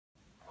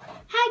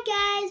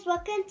guys,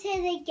 welcome to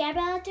the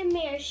Gabriella and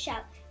Damaris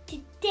shop.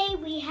 Today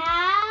we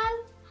have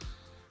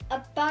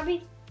a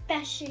Barbie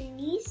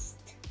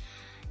Fashionista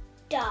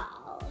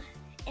doll,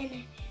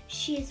 and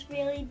she is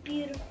really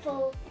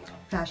beautiful.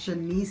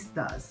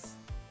 Fashionistas.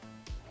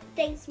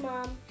 Thanks,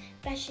 Mom.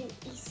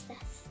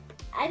 Fashionistas.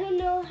 I don't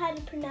know how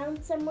to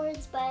pronounce some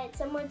words, but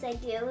some words I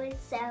do.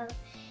 So,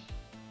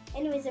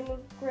 anyways, I'm a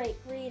great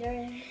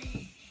reader,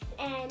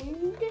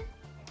 and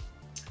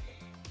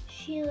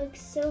she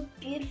looks so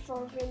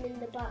beautiful from in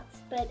the box,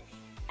 but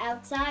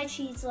outside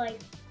she's like,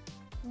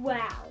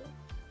 wow.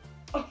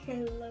 Oh my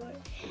lord.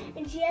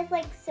 And she has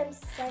like some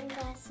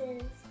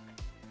sunglasses.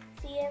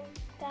 See them,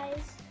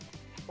 guys?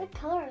 What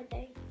color are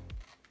they?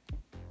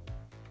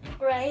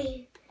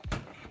 Gray.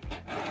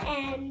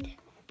 And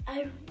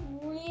I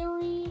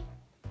really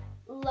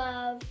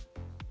love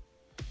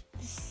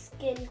the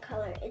skin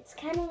color. It's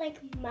kind of like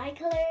my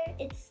color.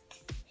 It's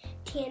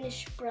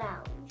tannish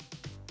brown.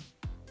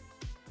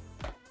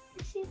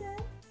 See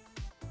that?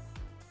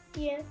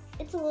 Yeah,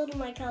 it's a little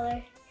my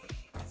color.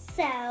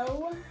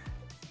 So,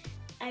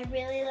 I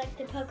really like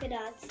the polka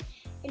dots,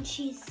 and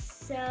she's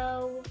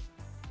so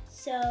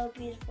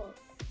beautiful.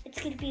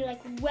 It's gonna be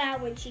like wow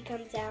when she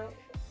comes out.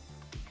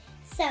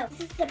 So,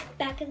 this is the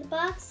back of the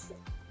box.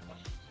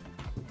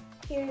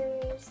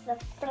 Here's the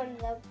front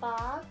of the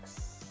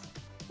box,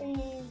 and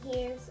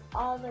here's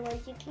all the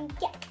ones you can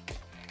get.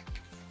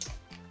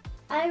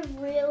 I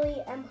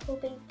really am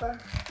hoping for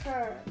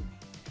her.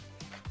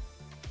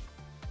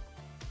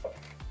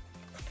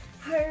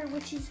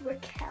 Which is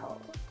Raquel.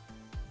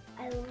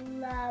 I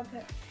love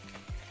her.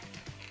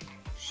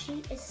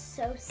 She is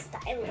so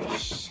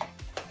stylish.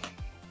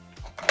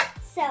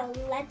 So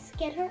let's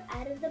get her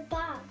out of the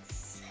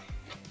box.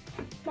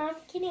 Mom,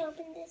 can you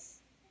open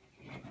this?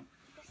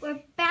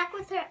 We're back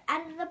with her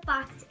out of the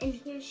box, and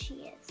here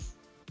she is.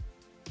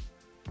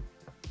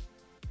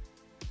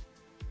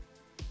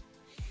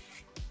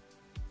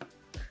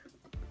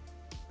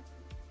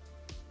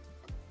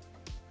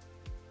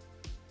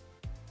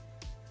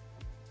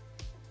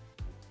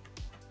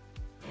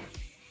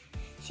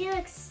 She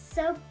looks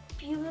so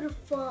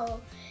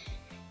beautiful.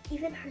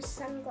 Even her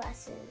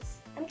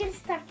sunglasses. I'm gonna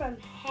start from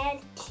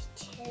head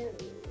to toe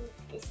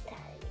this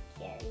time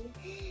again.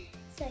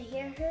 So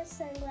here are her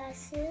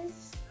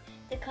sunglasses.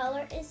 The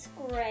color is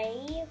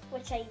gray,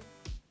 which I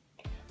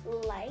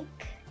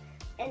like.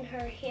 And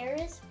her hair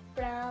is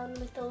brown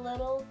with a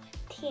little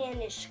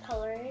tannish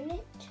color in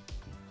it.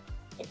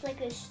 It's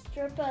like a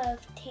strip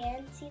of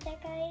tan. See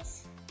that,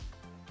 guys?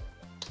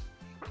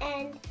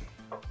 And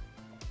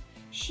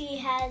she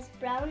has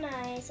brown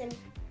eyes and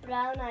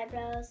brown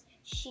eyebrows.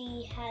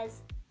 She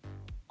has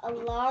a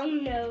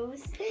long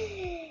nose,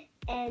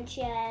 and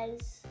she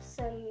has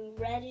some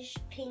reddish,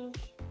 pink,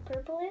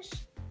 purplish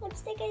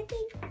lipstick, I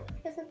think,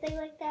 or something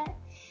like that.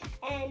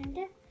 And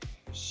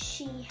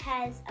she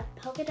has a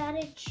polka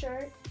dotted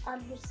shirt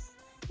on her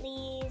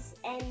sleeves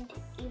and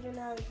even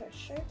on her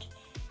shirt.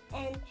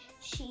 And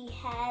she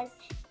has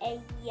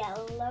a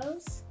yellow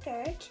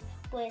skirt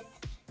with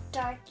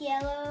dark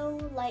yellow,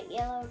 light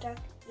yellow, dark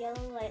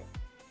yellow, light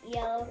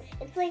yellow.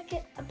 It's like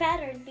a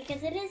pattern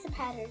because it is a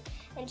pattern.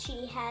 And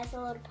she has a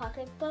little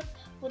pocketbook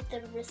with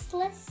the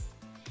wristless.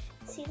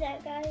 See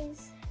that,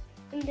 guys?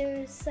 And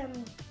there's some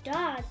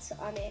dots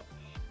on it.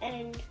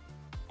 And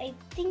I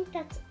think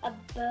that's a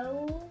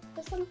bow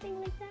or something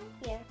like that.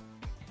 Yeah.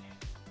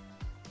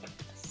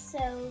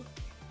 So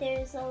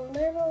there's a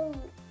little.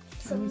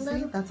 See,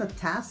 that's a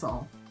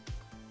tassel.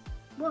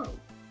 Whoa.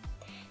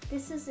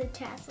 This is a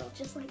tassel,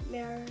 just like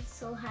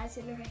Marisol has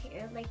in her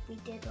hair, like we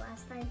did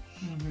last time.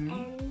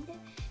 And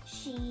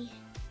she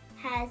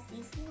has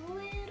these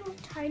little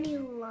tiny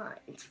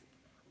lines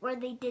where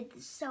they did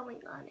the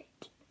sewing on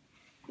it.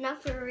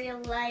 Not for real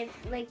life,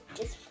 like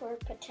just for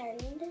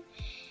pretend.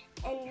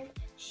 And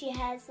she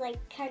has like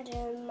kind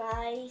of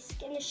my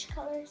skinish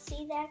color.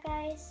 See that,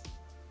 guys?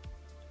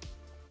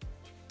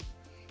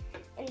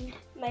 And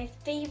my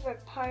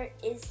favorite part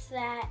is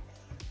that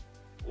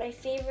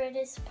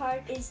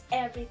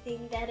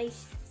everything that I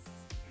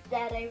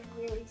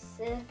really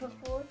said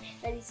before,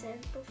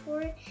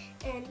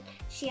 and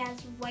she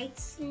has white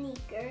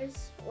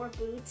sneakers or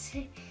boots,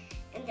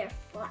 and they're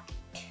flat.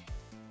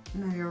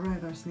 No, you're right,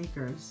 they're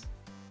sneakers.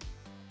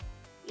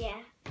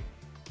 Yeah.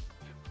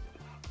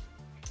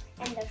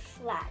 And they're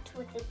flat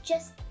with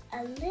just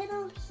a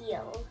little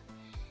heel.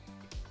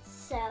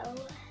 So,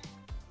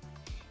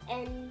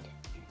 and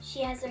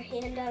she has her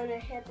hand on her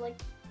hip like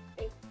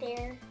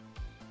there.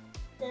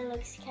 That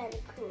looks kind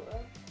of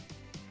cool.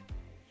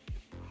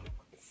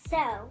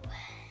 So,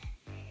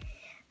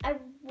 I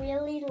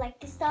really like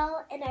this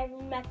doll, and I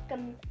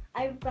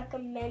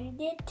recommend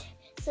it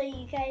so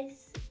you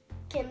guys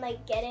can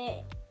like get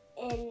it.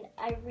 And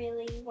I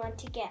really want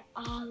to get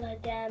all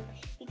of them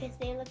because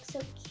they look so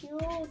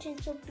cute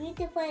and so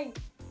beautiful.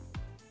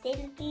 They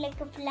look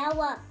like a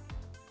flower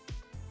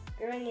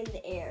growing in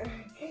the air.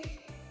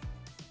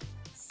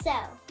 So,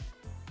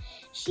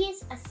 she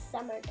is a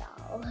summer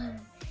doll.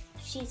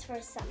 She's for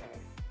summer.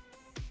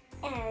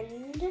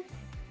 And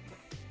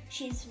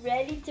She's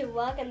ready to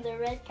walk on the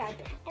red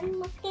carpet. I'm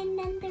walking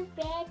on the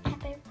red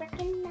carpet,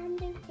 walking on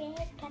the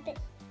red carpet.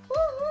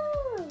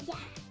 Woohoo!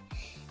 Yeah.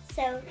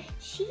 So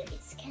she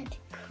is kind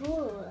of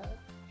cool.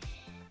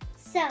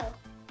 So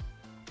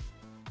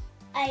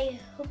I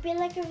hope you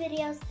like our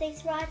videos.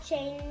 Thanks for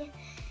watching.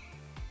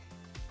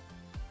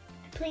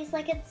 Please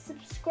like and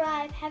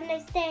subscribe. Have a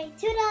nice day.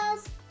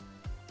 Toodles!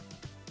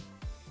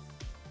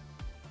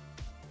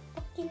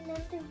 Walking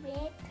on the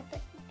red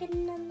carpet,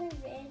 walking on the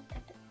red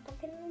carpet,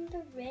 walking on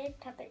the red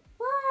carpet.